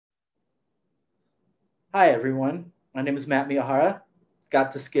Hi, everyone. My name is Matt Miyahara.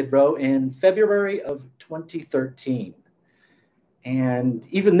 Got to Skid Row in February of 2013. And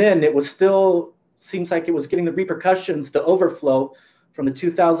even then, it was still seems like it was getting the repercussions, the overflow from the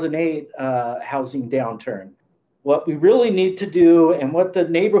 2008 housing downturn. What we really need to do and what the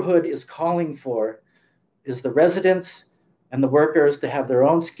neighborhood is calling for is the residents and the workers to have their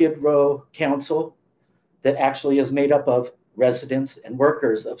own Skid Row council that actually is made up of residents and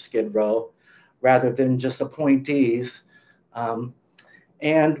workers of Skid Row rather than just appointees. Um,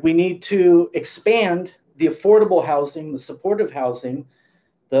 and we need to expand the affordable housing, the supportive housing,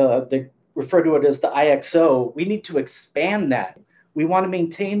 they refer to it as the IXO. We need to expand that. We want to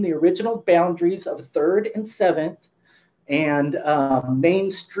maintain the original boundaries of 3rd and 7th and Main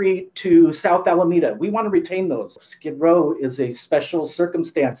Street to South Alameda. We want to retain those. Skid Row is a special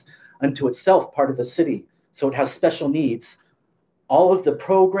circumstance unto itself, part of the city. So it has special needs. All of the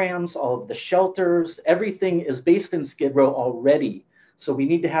programs, all of the shelters, everything is based in Skid Row already. So we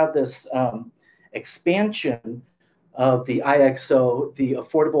need to have this expansion of the IXO, the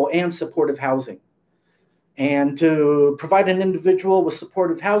affordable and supportive housing. And to provide an individual with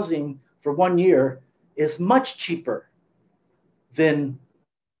supportive housing for 1 year is much cheaper than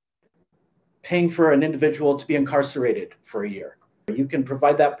paying for an individual to be incarcerated for a year. You can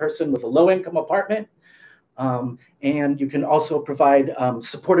provide that person with a low-income apartment, and you can also provide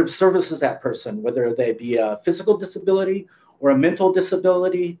supportive services to that person, whether they be a physical disability or a mental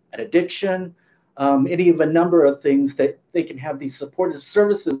disability, an addiction, any of a number of things that they can have these supportive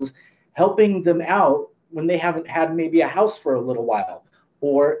services helping them out when they haven't had maybe a house for a little while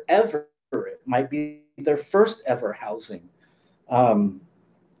or ever. It might be their first ever housing.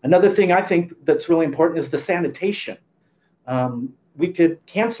 Another thing I think that's really important is the sanitation. We could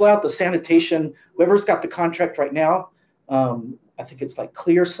cancel out the sanitation. Whoever's got the contract right now, I think it's like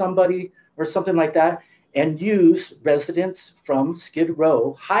Clear Somebody or something like that, and use residents from Skid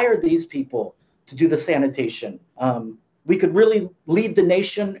Row, hire these people to do the sanitation. We could really lead the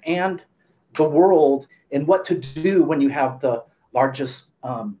nation and the world in what to do when you have the largest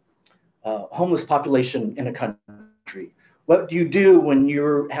homeless population in a country. What do you do when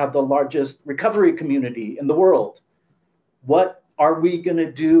you have the largest recovery community in the world? What are we going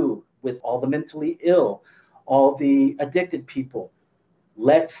to do with all the mentally ill, all the addicted people?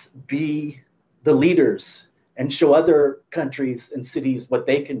 Let's be the leaders and show other countries and cities what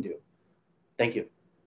they can do. Thank you.